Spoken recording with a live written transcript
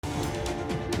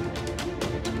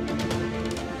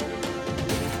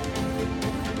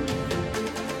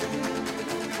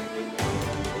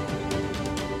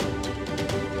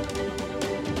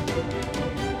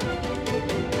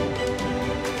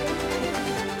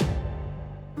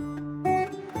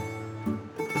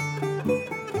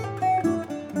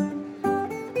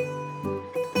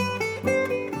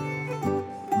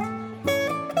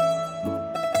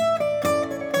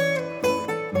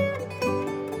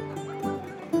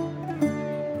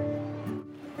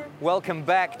Welcome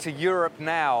back to Europe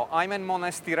Now. I'm in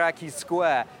Monastiraki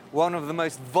Square, one of the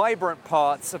most vibrant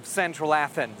parts of central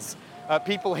Athens.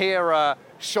 People here are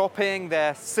shopping,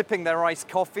 they're sipping their iced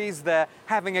coffees, they're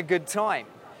having a good time.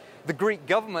 The Greek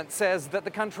government says that the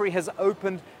country has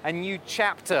opened a new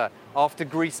chapter after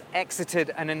Greece exited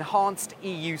an enhanced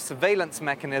EU surveillance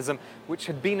mechanism which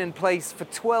had been in place for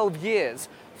 12 years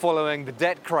following the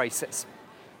debt crisis.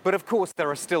 But of course there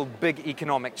are still big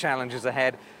economic challenges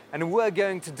ahead, and we're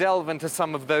going to delve into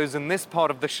some of those in this part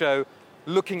of the show,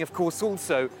 looking of course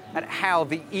also at how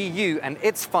the EU and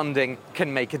its funding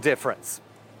can make a difference.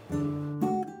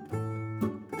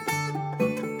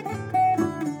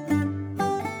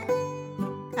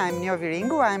 I'm Niovi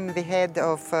Ringu. I'm the head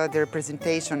of the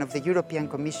representation of the European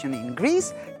Commission in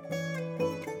Greece.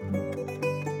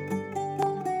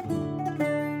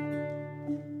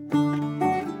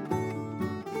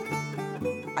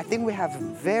 I think we have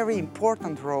a very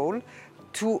important role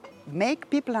to make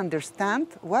people understand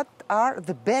what are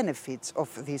the benefits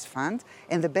of these funds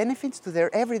and the benefits to their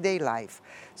everyday life.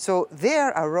 So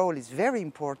there our role is very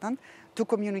important to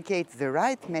communicate the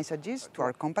right messages to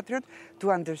our compatriots,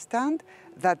 to understand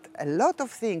that a lot of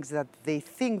things that they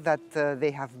think that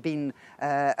they have been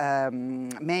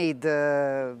made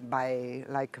by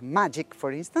like magic,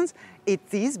 for instance, it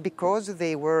is because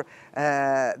they were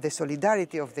the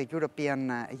solidarity of the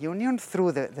European Union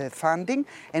through the funding,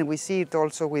 and we see it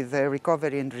also with the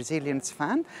Recovery and Resilience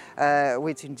Fund,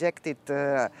 which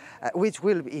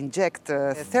will inject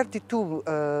 32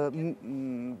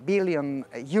 billion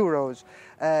euros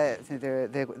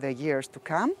the years to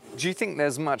come. Do you think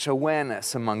there's much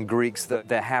awareness among Greeks that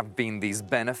there have been these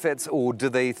benefits, or do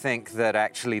they think that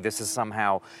actually this is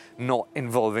somehow not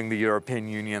involving the European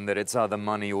Union, that it's other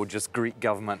money or just Greek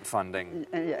government funding?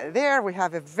 There we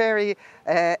have a very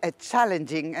challenge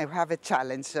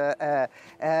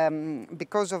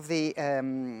because of the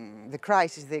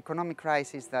crisis, the economic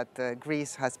crisis that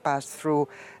Greece has passed through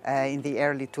in the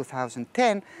early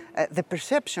 2010. The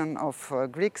perception of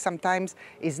Greeks sometimes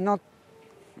is not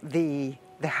the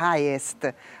highest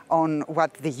on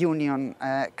what the Union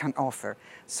can offer.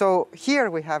 So here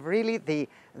we have really the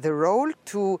role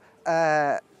to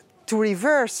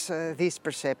reverse this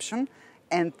perception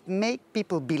and make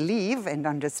people believe and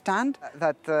understand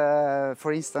that,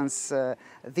 for instance,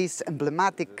 this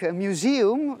emblematic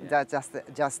museum, that's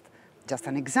just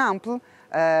an example,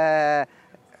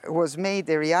 was made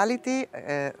a reality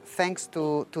thanks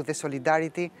to the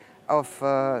solidarity of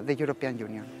the European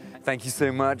Union. Thank you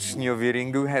so much, Niovi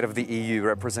Ringu, head of the EU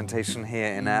representation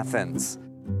here in Athens.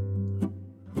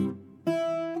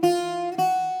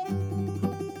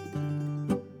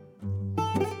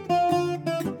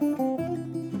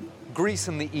 Greece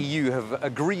and the EU have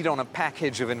agreed on a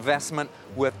package of investment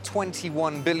worth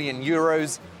 21 billion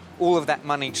euros. All of that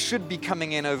money should be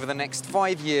coming in over the next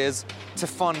 5 years to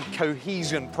fund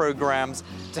cohesion programs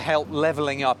to help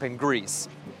levelling up in Greece.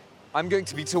 I'm going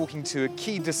to be talking to a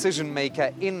key decision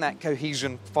maker in that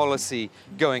cohesion policy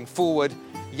going forward.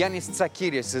 Yannis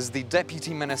Tsakiris is the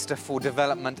Deputy Minister for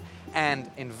Development and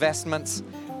Investments.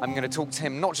 I'm going to talk to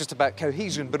him not just about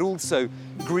cohesion, but also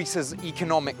Greece's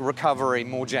economic recovery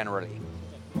more generally.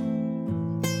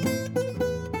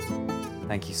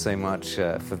 Thank you so much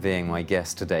for being my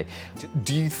guest today.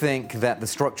 Do you think that the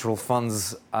structural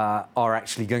funds are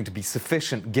actually going to be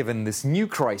sufficient given this new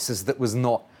crisis that was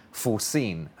not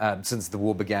foreseen since the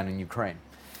war began in Ukraine?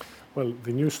 Well,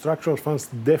 the new structural funds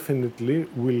definitely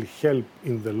will help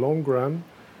in the long run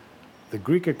the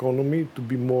Greek economy to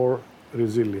be more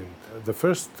resilient. The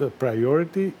first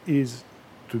priority is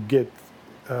to get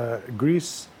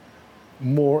Greece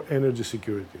more energy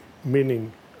security,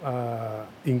 meaning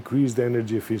increase the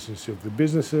energy efficiency of the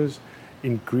businesses,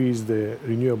 increase the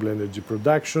renewable energy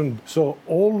production. So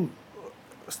all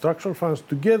structural funds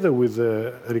together with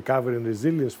the Recovery and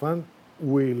Resilience Fund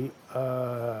will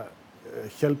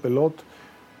help a lot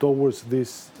towards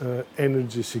this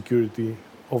energy security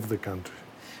of the country.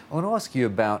 I want to ask you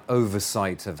about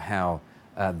oversight of how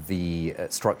the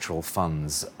structural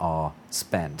funds are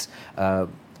spent.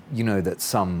 You know that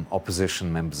some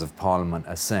opposition members of parliament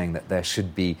are saying that there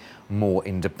should be more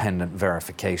independent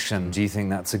verification. Do you think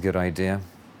that's a good idea?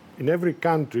 In every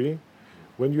country,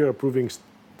 when you're approving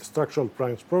structural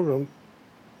funds program,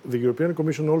 the European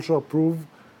Commission also approves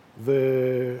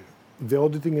the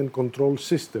auditing and control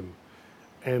system.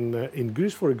 And in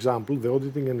Greece, for example, the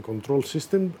auditing and control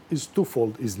system is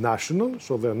twofold. It's national,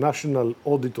 so there are national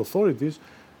audit authorities,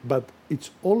 but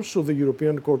it's also the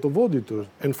European Court of Auditors.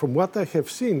 And from what I have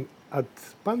seen, at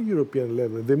pan-European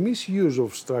level, the misuse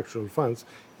of structural funds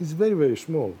is very, very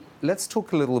small. Let's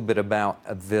talk a little bit about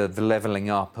the levelling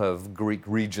up of Greek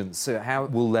regions. So how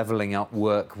will levelling up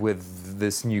work with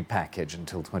this new package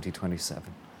until 2027?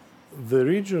 The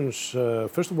regions,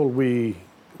 first of all,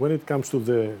 when it comes to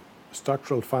the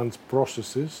structural funds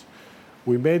processes,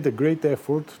 we made a great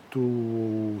effort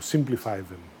to simplify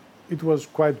them. It was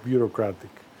quite bureaucratic.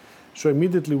 So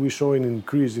immediately we saw an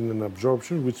increase in an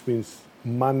absorption, which means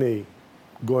money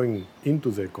going into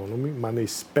the economy, money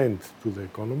spent to the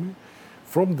economy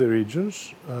from the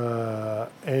regions,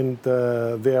 and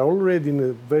they are already in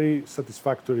a very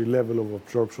satisfactory level of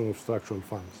absorption of structural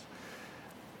funds.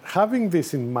 Having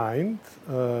this in mind,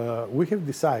 we have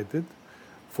decided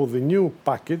for the new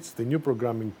package, the new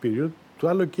programming period, to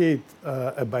allocate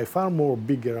a by far more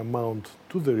bigger amount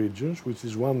to the regions, which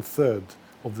is 1/3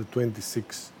 of the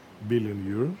 26 billion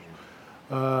euros,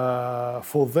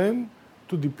 for them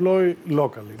to deploy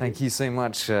locally. Thank you so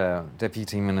much,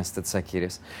 Deputy Minister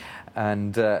Tsakiris.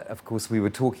 And of course, we were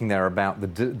talking there about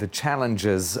the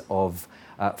challenges of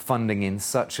funding in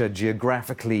such a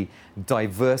geographically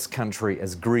diverse country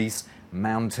as Greece,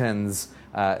 mountains,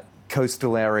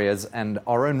 coastal areas, and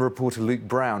our own reporter Luke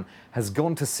Brown has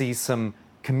gone to see some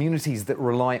communities that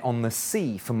rely on the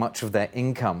sea for much of their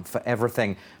income, for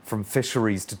everything from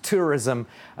fisheries to tourism.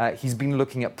 He's been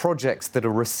looking at projects that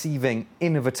are receiving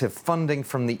innovative funding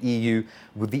from the EU,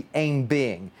 with the aim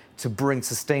being to bring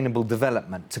sustainable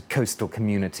development to coastal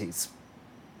communities.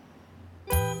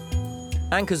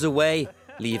 Anchors away,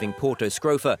 leaving Porto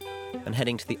Scrofa and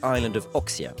heading to the island of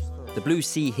Oxia. The Blue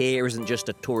Sea here isn't just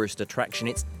a tourist attraction,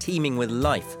 it's teeming with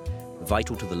life,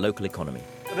 vital to the local economy.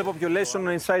 The population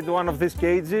inside one of these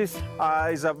cages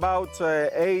is about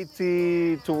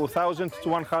 80 to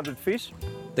 1,100 fish.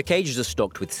 The cages are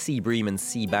stocked with sea bream and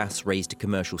sea bass raised to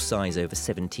commercial size over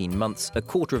 17 months. A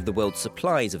quarter of the world's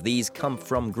supplies of these come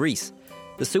from Greece.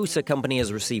 The Sousa company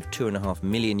has received €2.5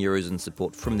 million in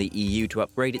support from the EU to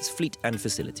upgrade its fleet and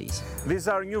facilities. These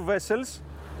are new vessels.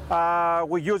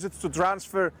 We use it to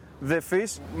transfer the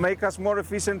fish, make us more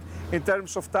efficient in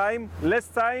terms of time. Less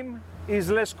time is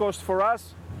less cost for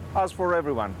us, as for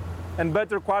everyone, and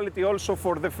better quality also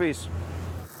for the fish.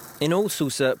 In all,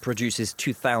 Sousa produces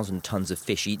 2,000 tons of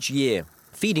fish each year.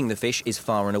 Feeding the fish is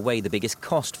far and away the biggest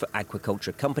cost for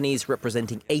aquaculture companies,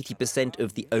 representing 80%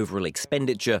 of the overall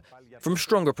expenditure. From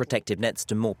stronger protective nets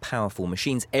to more powerful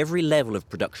machines, every level of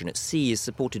production at sea is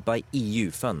supported by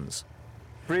EU funds.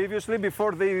 Previously,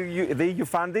 before the EU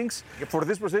fundings, for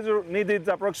this procedure needed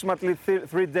approximately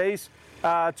 3 days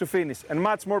to finish, and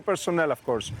much more personnel, of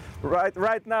course.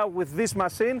 Right now, with this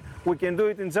machine, we can do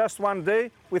it in just 1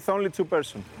 day with only 2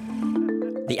 persons.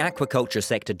 The aquaculture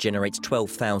sector generates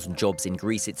 12,000 jobs in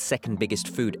Greece, its second biggest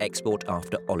food export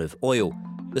after olive oil.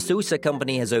 The Sousa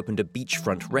company has opened a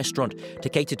beachfront restaurant to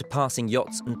cater to passing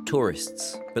yachts and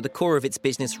tourists. But the core of its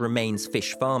business remains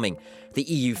fish farming. The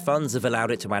EU funds have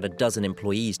allowed it to add a dozen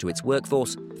employees to its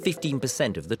workforce,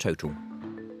 15% of the total.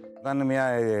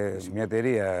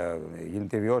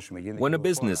 When a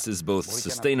business is both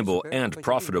sustainable and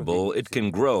profitable, it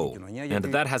can grow, and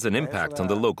that has an impact on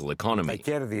the local economy.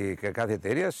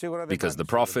 Because the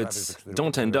profits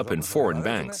don't end up in foreign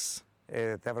banks.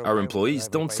 Our employees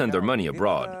don't send their money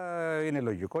abroad.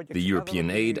 The European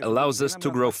aid allows us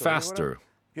to grow faster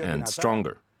and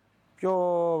stronger.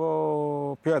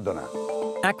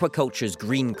 Aquaculture's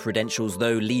green credentials,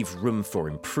 though, leave room for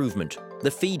improvement.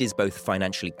 The feed is both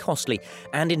financially costly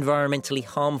and environmentally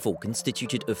harmful,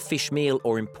 constituted of fish meal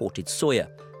or imported soya.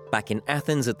 Back in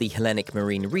Athens at the Hellenic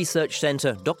Marine Research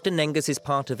Centre, Dr. Nengas is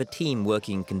part of a team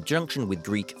working in conjunction with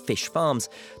Greek fish farms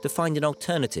to find an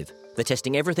alternative. They're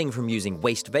testing everything from using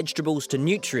waste vegetables to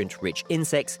nutrient-rich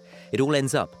insects. It all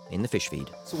ends up in the fish feed.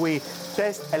 So we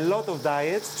test a lot of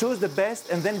diets, choose the best,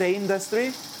 and then the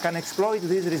industry can exploit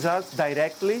these results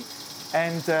directly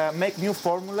and make new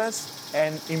formulas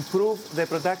and improve the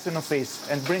production of fish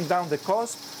and bring down the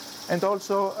cost, and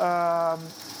also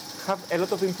have a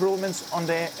lot of improvements on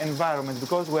the environment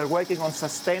because we're working on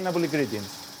sustainable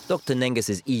ingredients. Dr.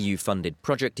 Nengas' EU-funded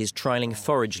project is trialling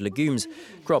forage legumes,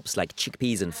 crops like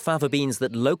chickpeas and fava beans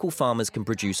that local farmers can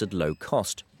produce at low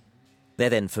cost.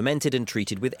 They're then fermented and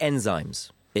treated with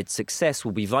enzymes. Its success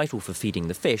will be vital for feeding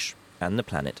the fish and the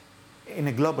planet. In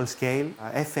a global scale,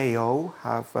 FAO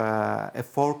have a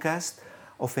forecast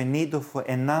of a need of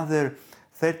another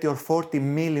 30 or 40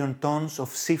 million tons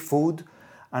of seafood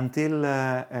until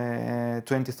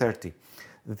 2030.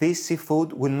 This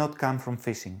seafood will not come from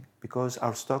fishing because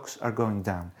our stocks are going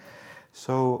down.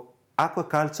 So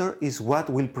aquaculture is what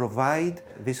will provide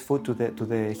this food to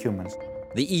the humans.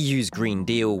 The EU's Green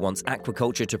Deal wants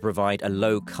aquaculture to provide a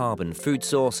low-carbon food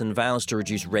source and vows to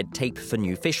reduce red tape for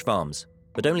new fish farms.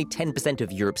 But only 10%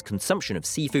 of Europe's consumption of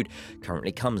seafood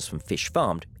currently comes from fish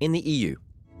farmed in the EU.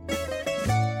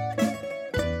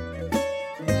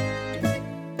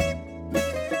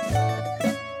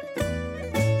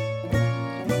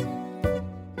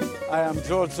 I am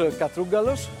George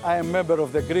Katrougalos. I am member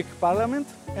of the Greek Parliament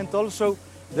and also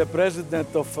the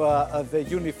president of the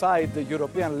Unified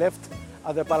European Left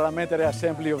at the Parliamentary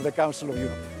Assembly of the Council of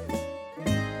Europe.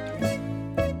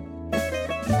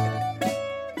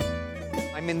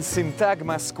 I'm in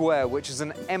Syntagma Square, which is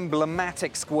an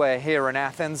emblematic square here in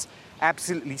Athens,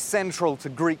 absolutely central to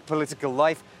Greek political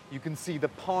life. You can see the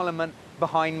parliament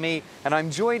behind me, and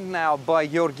I'm joined now by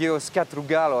Georgios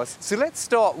Katrougalos. So let's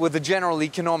start with the general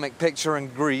economic picture in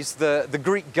Greece. The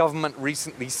Greek government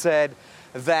recently said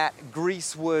that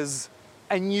Greece was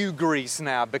a new Greece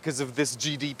now because of this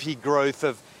GDP growth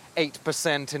of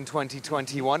 8% in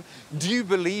 2021. Do you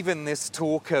believe in this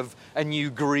talk of a new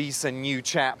Greece, a new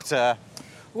chapter?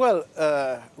 Well,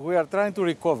 we are trying to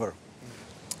recover.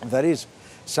 There is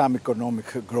some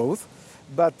economic growth,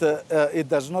 but it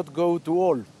does not go to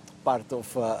all part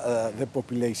of the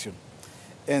population.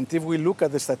 And if we look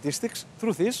at the statistics,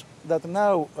 truth is that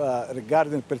now,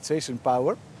 regarding purchasing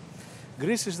power,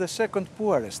 Greece is the second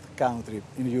poorest country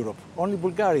in Europe. Only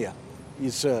Bulgaria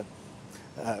is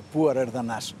poorer than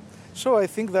us. So I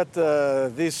think that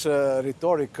this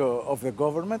rhetoric of the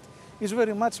government is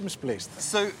very much misplaced.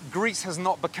 So Greece has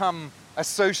not become a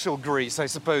social Greece, I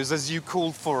suppose, as you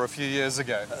called for a few years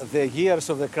ago. The years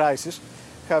of the crisis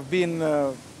have been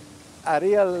a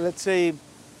real, let's say,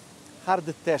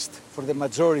 hard test for the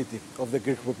majority of the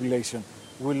Greek population.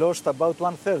 We lost about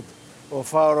 1/3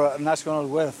 of our national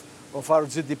wealth, of our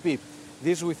GDP.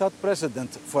 This without precedent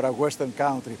for a Western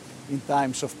country in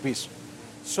times of peace.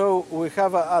 So we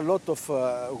have a lot of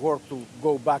work to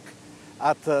go back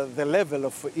at the level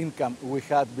of income we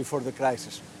had before the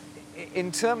crisis.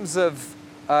 In terms of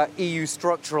EU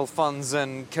structural funds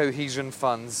and cohesion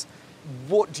funds,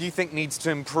 what do you think needs to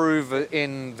improve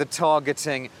in the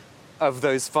targeting of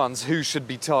those funds? Who should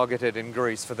be targeted in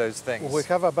Greece for those things? We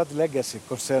have a bad legacy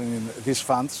concerning these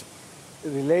funds,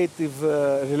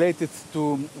 related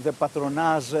to the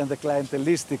patronage and the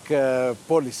clientelistic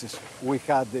policies we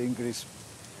had in Greece.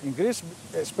 In Greece,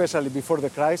 especially before the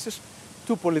crisis,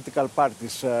 two political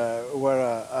parties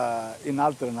were in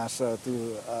alternance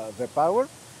to the power,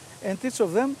 and each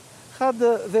of them had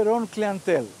their own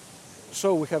clientele.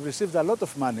 So we have received a lot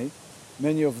of money,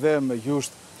 many of them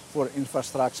used for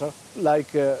infrastructure,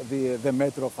 like the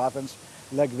Metro of Athens,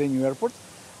 like the new airport.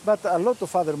 But a lot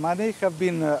of other money have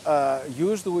been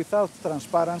used without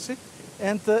transparency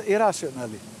and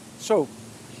irrationally. So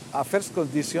a first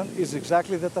condition is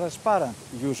exactly the transparent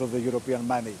use of the European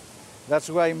money. That's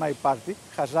why my party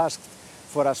has asked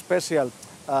for a special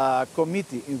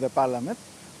committee in the parliament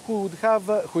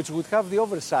which would have the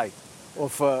oversight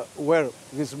of where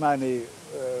this money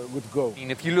would go.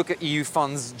 If you look at EU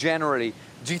funds generally,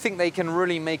 do you think they can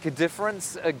really make a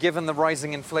difference given the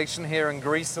rising inflation here in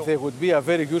Greece? They would be a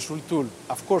very useful tool,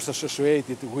 of course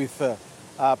associated with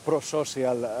a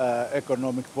pro-social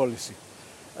economic policy.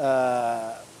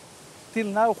 Till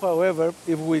now, however,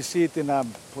 if we see it in a,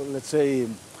 let's say,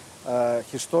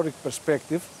 historic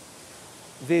perspective,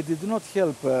 they did not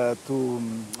help to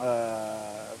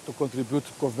contribute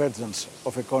to convergence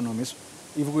of economies.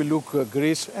 If we look at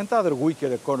Greece and other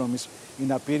weaker economies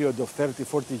in a period of 30,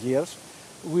 40 years,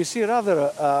 we see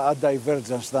rather a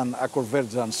divergence than a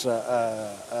convergence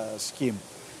scheme.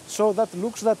 So that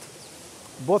looks that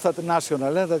both at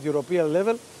national and at European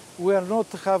level, we are not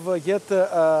have yet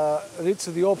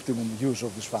reached the optimum use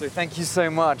of this fund. So thank you so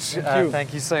much.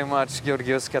 Thank you so much,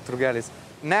 Georgios Katrougalis.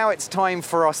 Now it's time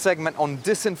for our segment on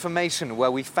disinformation,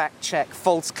 where we fact-check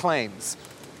false claims.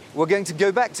 We're going to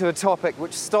go back to a topic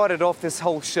which started off this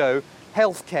whole show,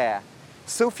 healthcare.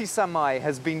 Sophie Samai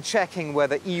has been checking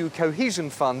whether EU cohesion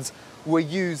funds were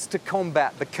used to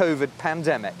combat the COVID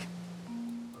pandemic.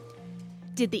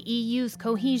 Did the EU's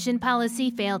cohesion policy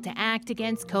fail to act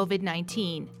against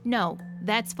COVID-19? No,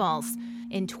 that's false.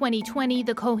 In 2020,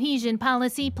 the cohesion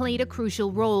policy played a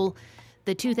crucial role.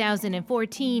 The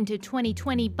 2014 to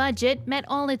 2020 budget met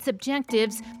all its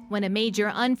objectives when a major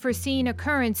unforeseen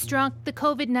occurrence struck, the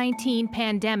COVID-19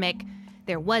 pandemic.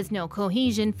 There was no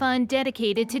cohesion fund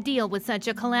dedicated to deal with such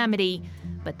a calamity.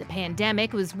 But the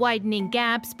pandemic was widening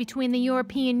gaps between the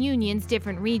European Union's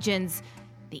different regions.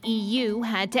 The EU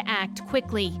had to act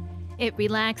quickly. It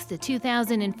relaxed the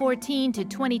 2014 to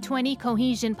 2020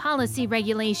 cohesion policy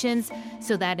regulations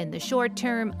so that in the short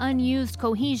term, unused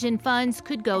cohesion funds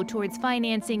could go towards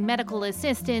financing medical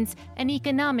assistance and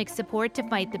economic support to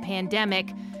fight the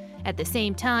pandemic. At the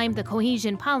same time, the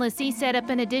cohesion policy set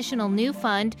up an additional new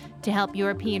fund to help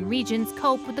European regions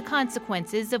cope with the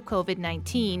consequences of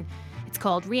COVID-19. It's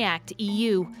called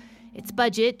REACT-EU. Its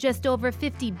budget, just over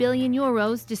 50 billion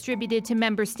euros, distributed to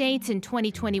member states in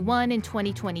 2021 and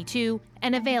 2022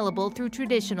 and available through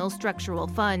traditional structural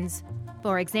funds.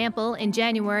 For example, in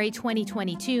January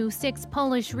 2022, 6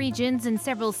 Polish regions and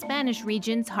several Spanish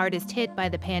regions hardest hit by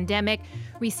the pandemic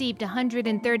received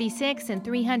 136 and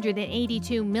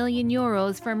 382 million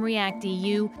euros from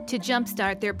REACT-EU to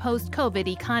jumpstart their post-COVID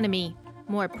economy.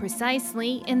 More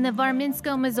precisely, in the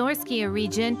Warmińsko-Mazurskia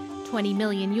region, 20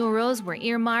 million euros were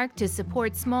earmarked to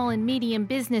support small and medium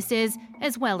businesses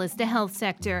as well as the health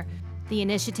sector. The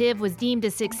initiative was deemed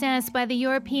a success by the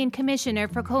European Commissioner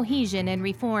for Cohesion and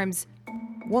Reforms.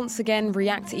 Once again,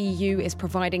 REACT-EU is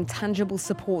providing tangible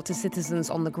support to citizens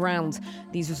on the ground.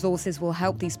 These resources will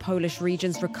help these Polish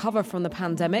regions recover from the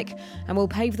pandemic and will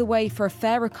pave the way for a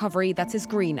fair recovery that is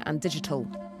green and digital.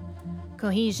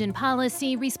 Cohesion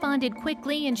policy responded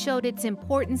quickly and showed its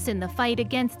importance in the fight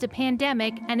against the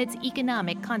pandemic and its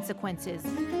economic consequences.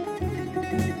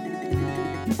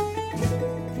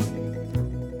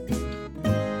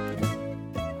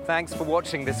 Thanks for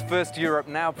watching this first Europe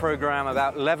Now program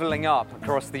about levelling up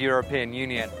across the European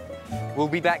Union. We'll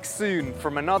be back soon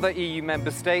from another EU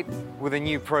member state with a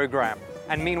new program.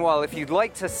 And meanwhile, if you'd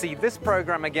like to see this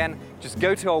program again, just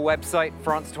go to our website,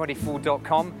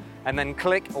 france24.com, and then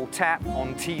click or tap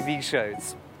on TV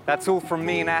shows. That's all from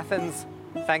me in Athens.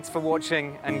 Thanks for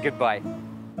watching and goodbye.